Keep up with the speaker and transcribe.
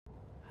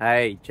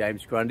Hey,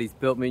 James Grundy's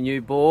built me a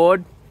new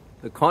board,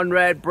 the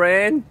Konrad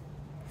brand.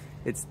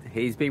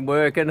 He's been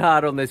working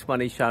hard on this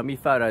one. He's shown me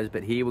photos,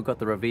 but here we've got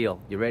the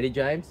reveal. You ready,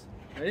 James?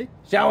 Ready?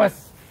 Show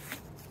us.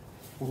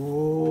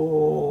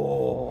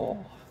 Ooh.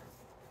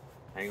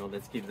 Hang on,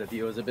 let's give the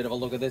viewers a bit of a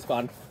look at this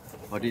one.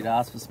 I did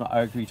ask for some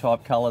ochre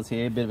type colours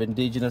here, a bit of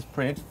indigenous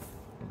print.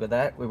 Look at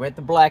that. We went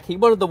the black. He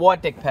wanted the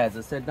white deck pads.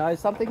 I said, no,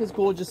 something as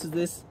gorgeous as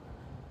this,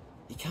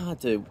 you can't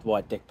do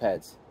white deck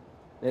pads.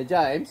 Now,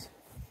 James,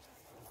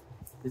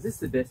 is this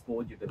the best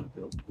board you've ever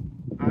built?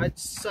 I'd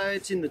say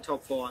it's in the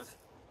top 5.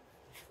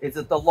 Is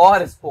it the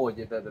lightest board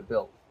you've ever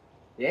built?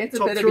 The answer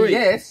Top better 3. be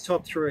yes.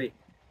 Top 3.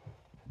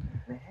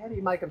 Now, how do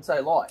you make them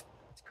so light?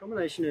 It's a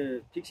combination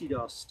of pixie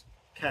dust,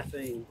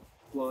 caffeine,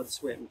 blood,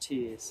 sweat and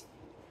tears.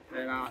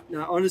 And,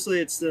 no, honestly,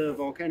 it's the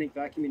volcanic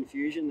vacuum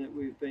infusion that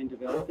we've been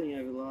developing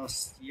over the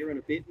last year and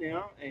a bit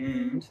now,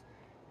 and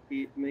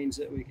it means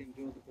that we can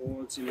build the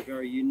boards in a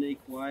very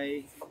unique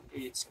way.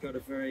 It's got a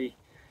very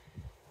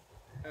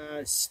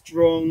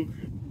strong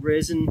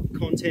resin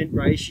content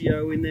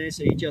ratio in there,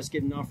 so you just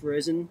get enough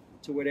resin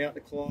to wet out the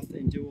cloth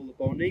and do all the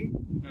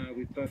bonding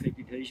with perfect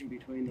adhesion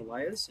between the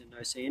layers and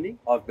no sanding.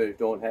 I've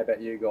moved on. How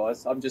about you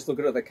guys? I'm just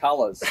looking at the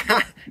colours.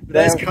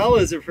 Those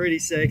colours are pretty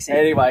sexy.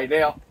 Anyway,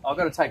 now I've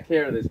got to take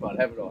care of this one,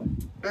 haven't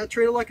I?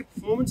 Treat it like a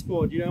performance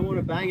board. You don't want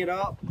to bang it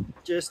up.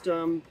 Just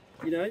you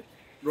know,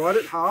 ride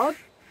it hard,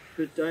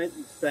 but don't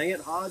bang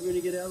it hard when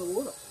you get out of the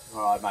water.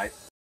 All right,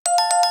 mate.